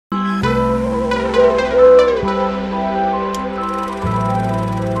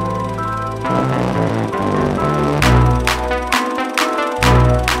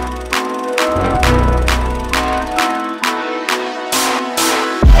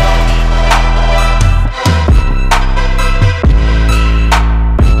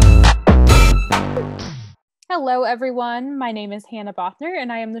everyone. My name is Hannah Bothner,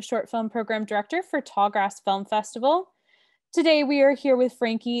 and I am the short film program director for Tallgrass Film Festival. Today, we are here with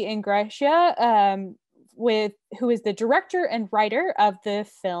Frankie Ingrassia, who is the director and writer of the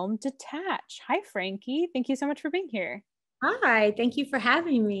film Detach. Hi, Frankie. Thank you so much for being here. Hi, thank you for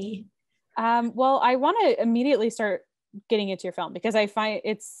having me. Well, I want to immediately start getting into your film because I find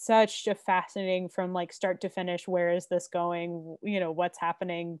it's such a fascinating from like start to finish. Where is this going? You know, what's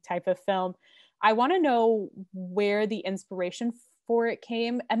happening type of film. I want to know where the inspiration for it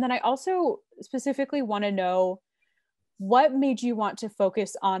came. And then I also specifically want to know what made you want to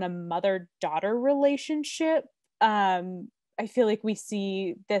focus on a mother-daughter relationship. I feel like we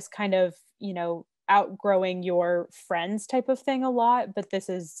see this kind of, outgrowing your friends type of thing a lot, but this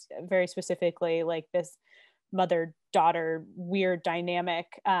is very specifically like this mother-daughter weird dynamic.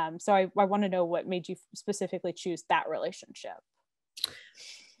 So I want to know what made you specifically choose that relationship.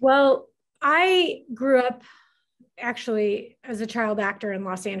 Well, I grew up actually as a child actor in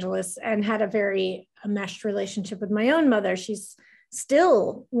Los Angeles and had a very meshed relationship with my own mother. She's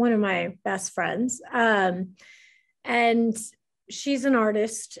still one of my best friends. And she's an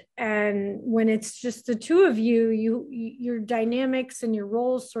artist. And when it's just the two of you, your dynamics and your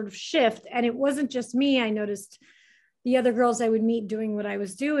roles sort of shift. And it wasn't just me. I noticed the other girls I would meet doing what I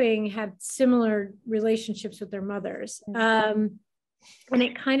was doing had similar relationships with their mothers. And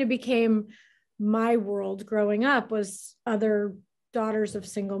it kind of became my world growing up was other daughters of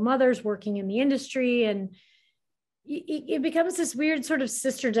single mothers working in the industry. And it becomes this weird sort of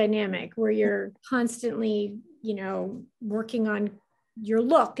sister dynamic where you're constantly, working on your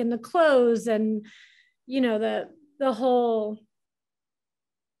look and the clothes and, the whole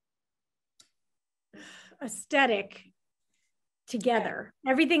aesthetic together.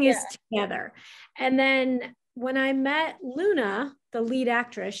 Everything is together. And then when I met Luna, the lead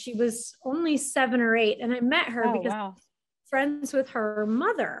actress, she was only 7 or 8. And I met her because I was friends with her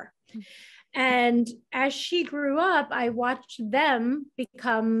mother. And as she grew up, I watched them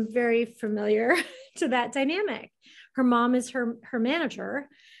become very familiar to that dynamic. Her mom is her manager,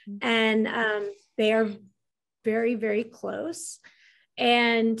 and they are very, very close.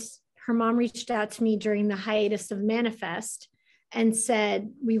 And her mom reached out to me during the hiatus of Manifest and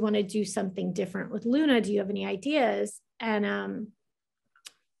said, we want to do something different with Luna. Do you have any ideas? And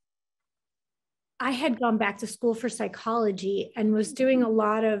I had gone back to school for psychology and was doing a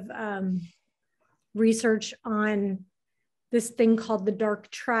lot of research on this thing called the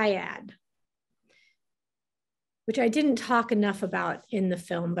dark triad, which I didn't talk enough about in the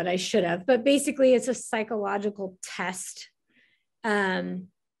film, but I should have. But basically, it's a psychological test where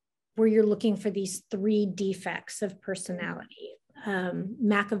you're looking for these 3 defects of personality: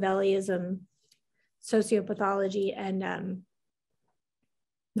 Machiavellism, sociopathology, and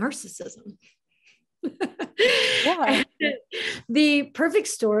narcissism. Yeah. The perfect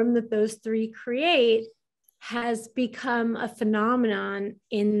storm that those 3 create has become a phenomenon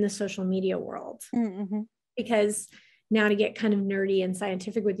in the social media world. Mm-hmm. Because now, to get kind of nerdy and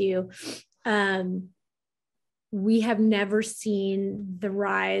scientific with you, we have never seen the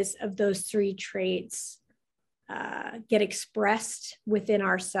rise of those 3 traits get expressed within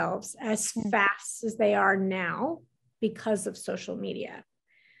ourselves as fast as they are now because of social media.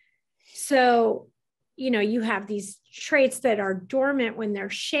 So, you have these traits that are dormant when they're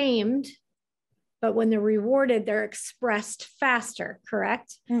shamed, but when they're rewarded, they're expressed faster,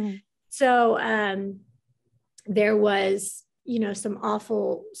 correct? Mm-hmm. So there was, some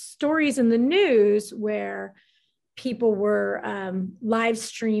awful stories in the news where people were live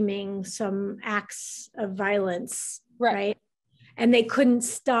streaming some acts of violence, right? And they couldn't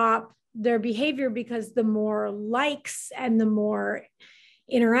stop their behavior because the more likes and the more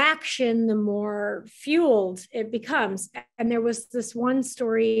interaction, the more fueled it becomes. And there was this one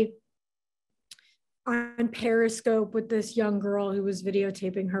story on Periscope with this young girl who was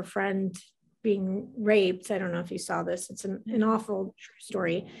videotaping her friend being raped. I don't know if you saw this. It's an awful true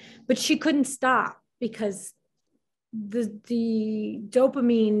story, but she couldn't stop because the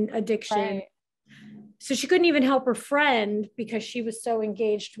dopamine addiction. Right. So she couldn't even help her friend because she was so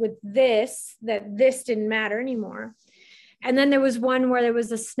engaged with this, that this didn't matter anymore. And then there was one where there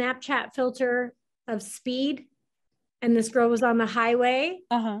was a Snapchat filter of speed, and this girl was on the highway.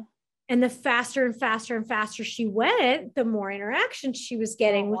 And the faster and faster and faster she went, the more interaction she was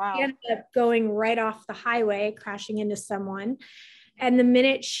getting. She ended up going right off the highway, crashing into someone. And the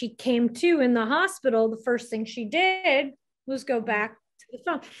minute she came to in the hospital, the first thing she did was go back to the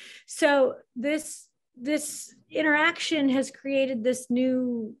phone. So this interaction has created this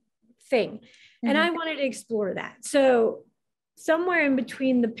new thing. And I wanted to explore that. So somewhere in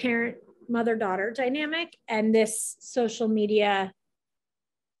between the parent mother-daughter dynamic and this social media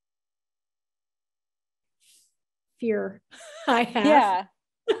fear I have.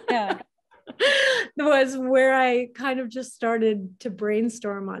 Yeah. Was where I kind of just started to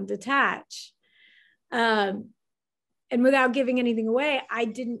brainstorm on Detach. And without giving anything away, I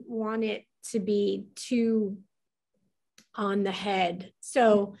didn't want it to be too on the head.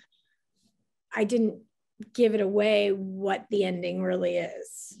 So I didn't give it away what the ending really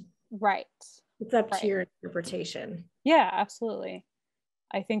is. Right. It's up to your interpretation. Yeah, absolutely.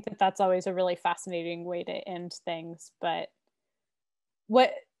 I think that that's always a really fascinating way to end things. But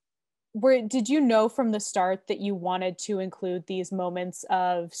did you know from the start that you wanted to include these moments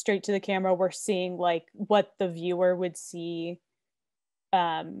of straight to the camera, we're seeing like what the viewer would see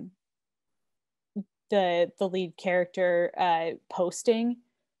the lead character posting?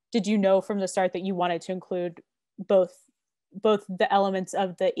 Did you know from the start that you wanted to include both the elements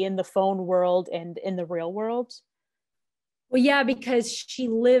of the in the phone world and in the real world? Well, yeah, because she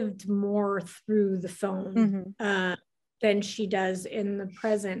lived more through the phone than she does in the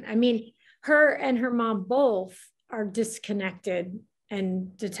present. I mean, her and her mom both are disconnected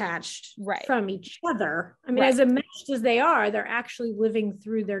and detached from each other. I mean, as enmeshed as they are, they're actually living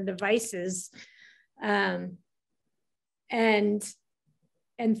through their devices. And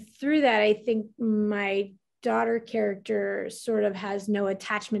through that, I think my daughter character sort of has no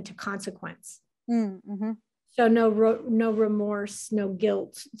attachment to consequence. Mm-hmm. So no remorse, no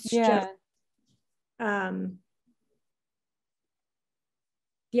guilt. It's just,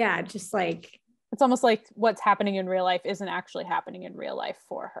 just like, it's almost like what's happening in real life isn't actually happening in real life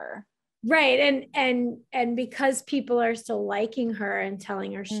for her. Right. And because people are still liking her and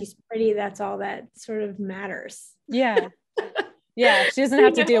telling her she's pretty, that's all that sort of matters. Yeah. Yeah. She doesn't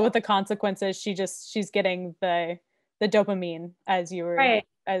have to deal with the consequences. She's getting the dopamine, as you were,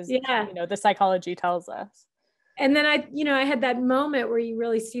 the psychology tells us. And then I had that moment where you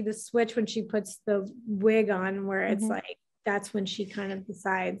really see the switch when she puts the wig on, where it's like, that's when she kind of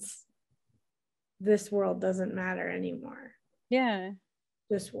decides this world doesn't matter anymore. Yeah.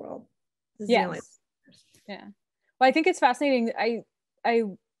 This world. Yeah. Well, I think it's fascinating.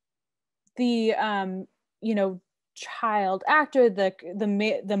 The child actor, the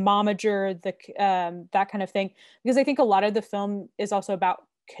momager, that kind of thing, because I think a lot of the film is also about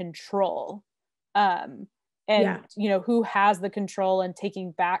control. Who has the control and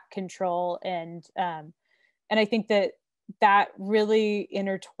taking back control, and I think that really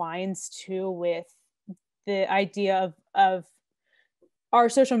intertwines too with the idea of our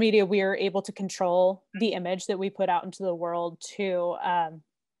social media. We are able to control the image that we put out into the world too,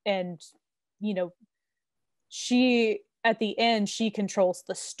 and she at the end, she controls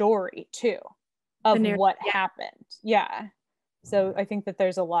the story too of what happened. So I think that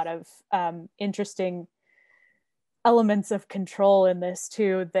there's a lot of interesting elements of control in this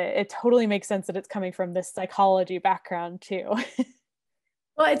too, that it totally makes sense that it's coming from this psychology background too.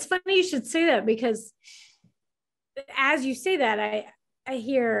 Well, it's funny you should say that, because as you say that, I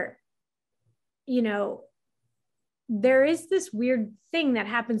hear, there is this weird thing that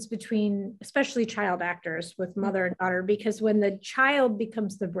happens between especially child actors with mother and daughter, because when the child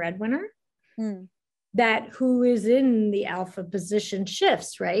becomes the breadwinner, that who is in the alpha position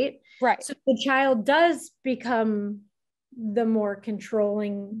shifts, right? So the child does become the more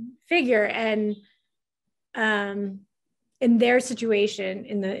controlling figure. And in their situation,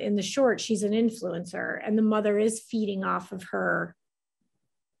 in the short, she's an influencer, and the mother is feeding off of her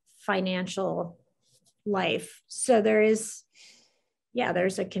financial life. So there's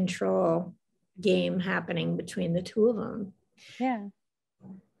a control game happening between the two of them.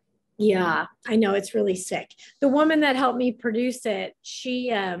 Yeah, I know, it's really sick. The woman that helped me produce it,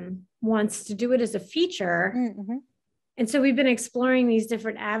 she wants to do it as a feature. And so we've been exploring these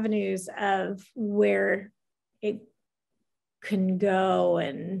different avenues of where it can go,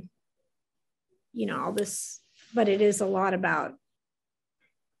 and all this, but it is a lot about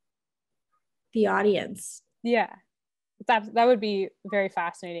the audience. That would be very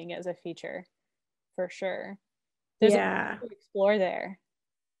fascinating as a feature, for sure. There's a lot to explore there.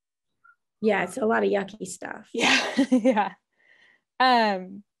 It's a lot of yucky stuff.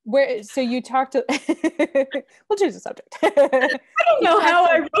 So you talked to we'll change the subject. I don't know how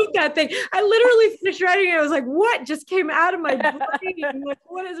I wrote that thing. I literally finished writing it. I was like, what just came out of my brain? I'm like,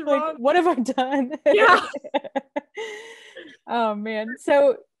 what is wrong? What have I done? Oh man.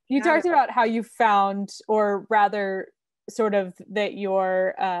 So you talked about how you found, or rather sort of that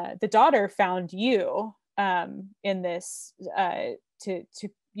your the daughter found you in this to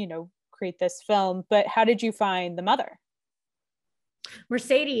create this film, but how did you find the mother?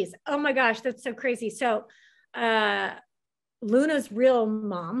 Mercedes. Oh my gosh, that's so crazy. So Luna's real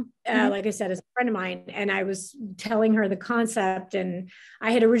mom, like I said, is a friend of mine. And I was telling her the concept, and I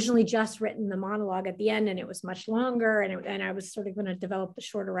had originally just written the monologue at the end, and it was much longer. And I was sort of going to develop the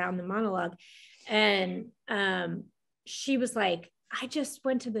short around the monologue. And she was like, I just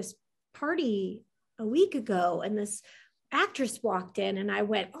went to this party a week ago, and this actress walked in, and I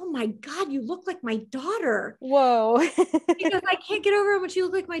went, oh my God, you look like my daughter. Whoa. Because I can't get over how much you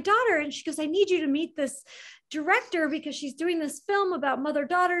look like my daughter. And she goes, I need you to meet this director because she's doing this film about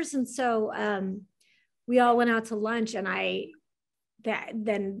mother-daughters. And so we all went out to lunch, and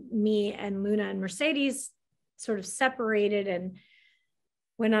then me and Luna and Mercedes sort of separated and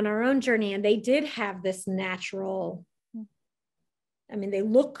went on our own journey. And they did have this natural, I mean, they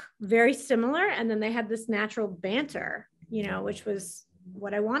look very similar. And then they had this natural banter, which was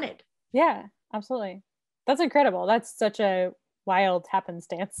what I wanted. Yeah, absolutely. That's incredible. That's such a wild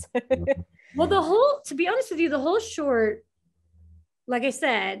happenstance. Well, to be honest with you, the whole short, like I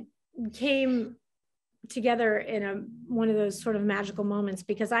said, came together in one of those sort of magical moments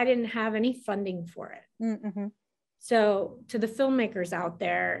because I didn't have any funding for it. Mm-hmm. So to the filmmakers out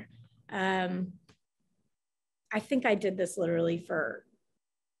there, I think I did this literally for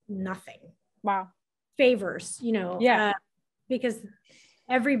nothing. Wow. Favors, because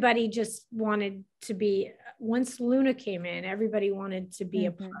everybody just wanted to be, once Luna came in, everybody wanted to be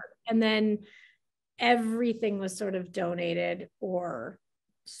a part. And then everything was sort of donated or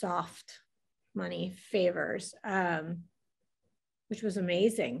soft money favors, which was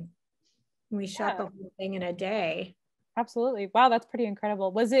amazing. We shot the whole thing in a day. Absolutely. Wow, that's pretty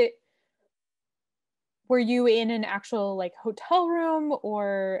incredible. Were you in an actual like hotel room,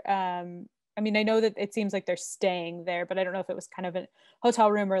 or I mean, I know that it seems like they're staying there, but I don't know if it was kind of a hotel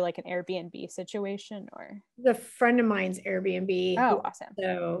room or like an Airbnb situation, or the friend of mine's Airbnb. Oh, awesome.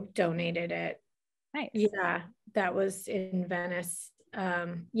 So donated it. Nice. Yeah, that was in Venice.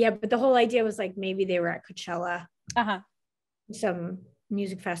 But the whole idea was like maybe they were at Coachella, some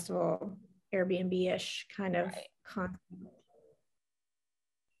music festival, Airbnb-ish kind of concept.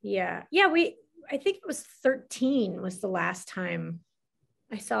 Yeah. I think it was 13 was the last time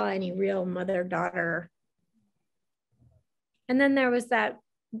I saw any real mother-daughter. And then there was that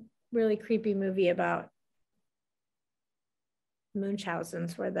really creepy movie about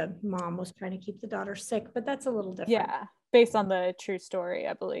Munchausen's where the mom was trying to keep the daughter sick, but that's a little different. Yeah, based on the true story,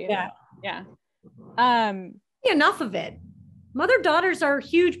 I believe. Yeah. Enough of it. Mother-daughters are a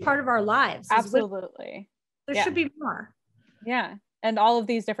huge part of our lives. Absolutely. There should be more. Yeah. And all of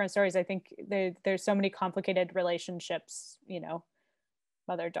these different stories, I think there's so many complicated relationships,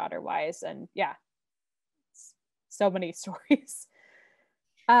 mother-daughter wise, and so many stories.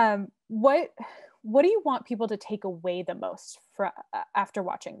 What do you want people to take away the most after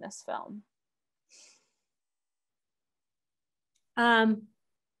watching this film? Well,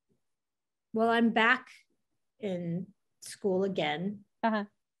 I'm back in school again,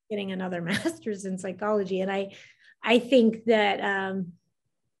 getting another master's in psychology, and I think that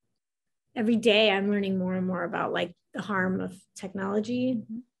every day I'm learning more and more about like the harm of technology.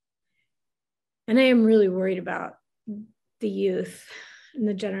 And I am really worried about the youth and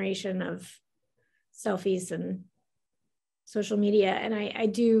the generation of selfies and social media. And I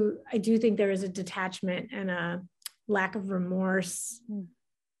do think there is a detachment and a lack of remorse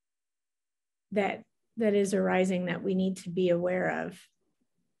that is arising that we need to be aware of.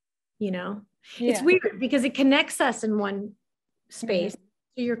 It's weird because it connects us in one space.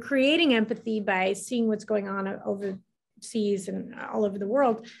 So you're creating empathy by seeing what's going on overseas and all over the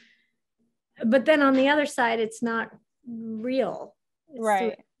world. But then on the other side, it's not real.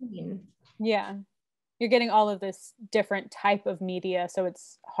 Right. Yeah. You're getting all of this different type of media, so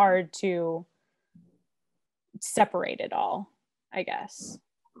it's hard to separate it all, I guess.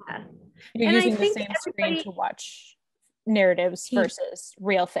 Yeah. You're using the same screen to watch narratives versus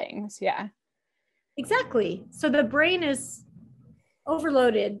real things. Yeah. Exactly. So the brain is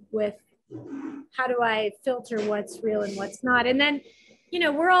overloaded with how do I filter what's real and what's not? And then,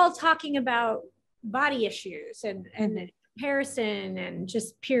 we're all talking about body issues and comparison and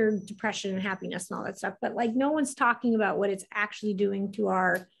just pure depression and happiness and all that stuff. But like no one's talking about what it's actually doing to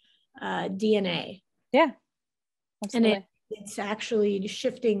our DNA. Yeah. Absolutely. And it's actually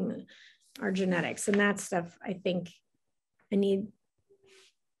shifting our genetics, and that stuff I think I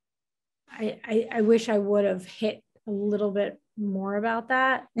wish I would have hit a little bit more about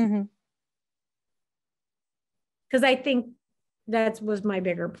that. Because I think that was my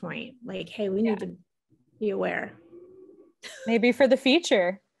bigger point. Like, hey, we need to be aware. Maybe for the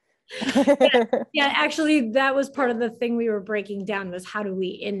future. Yeah, actually, that was part of the thing we were breaking down was how do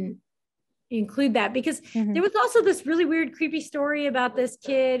we include that, because there was also this really weird, creepy story about this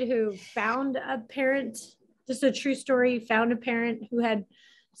kid who found a parent, just a true story, found a parent who had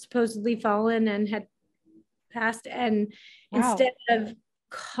supposedly fallen and had passed. And instead of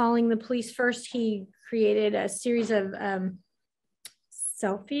calling the police first, he created a series of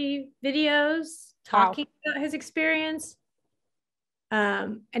selfie videos talking about his experience.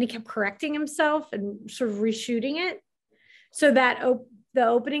 And he kept correcting himself and sort of reshooting it. So that the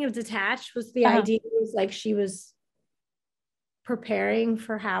opening of Detach was the idea was like she was preparing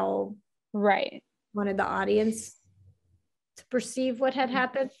for how wanted the audience to perceive what had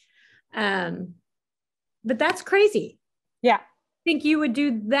happened. But that's crazy. Yeah. I think you would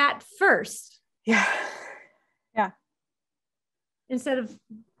do that first. Yeah. Yeah. Instead of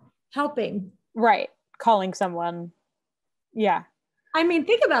helping. Right. Calling someone. Yeah. I mean,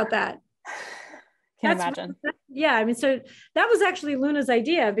 think about that. Can't imagine. Yeah. I mean, so that was actually Luna's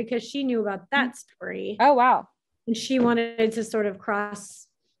idea because she knew about that story. Oh, wow. And she wanted to sort of cross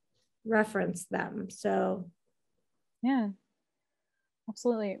reference them. So. Yeah.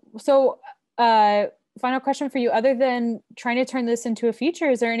 Absolutely. So, final question for you, other than trying to turn this into a feature,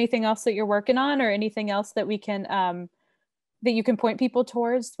 is there anything else that you're working on or anything else that we can, that you can point people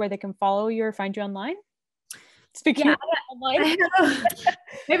towards where they can follow you or find you online? Speaking of online. I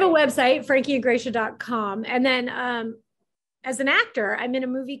have a website, frankieingrassia.com. And then as an actor, I'm in a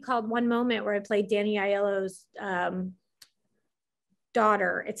movie called One Moment where I played Danny Aiello's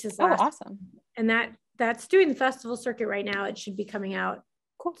daughter. It's his last. Oh, awesome. And that's doing the festival circuit right now. It should be coming out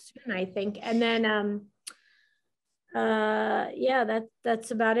soon, I think. And then yeah,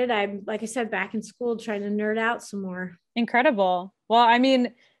 that's about it. I'm, like I said, back in school trying to nerd out some more. Incredible. Well, I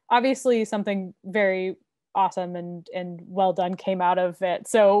mean, obviously something very awesome and well done came out of it.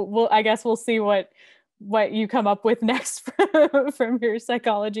 So I guess we'll see what you come up with next from your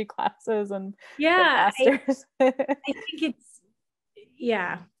psychology classes and I think it's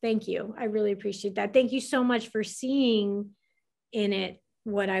thank you. I really appreciate that. Thank you so much for seeing in it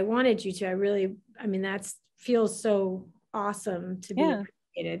what I wanted you to. I mean, that feels so awesome to be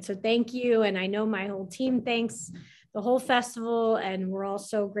appreciated. So thank you. And I know my whole team thanks the whole festival, and we're all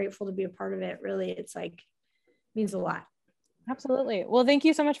so grateful to be a part of it. Really, it's like means a lot. Absolutely. Well, thank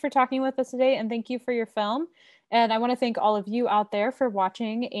you so much for talking with us today, and thank you for your film. And I want to thank all of you out there for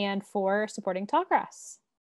watching and for supporting Tallgrass.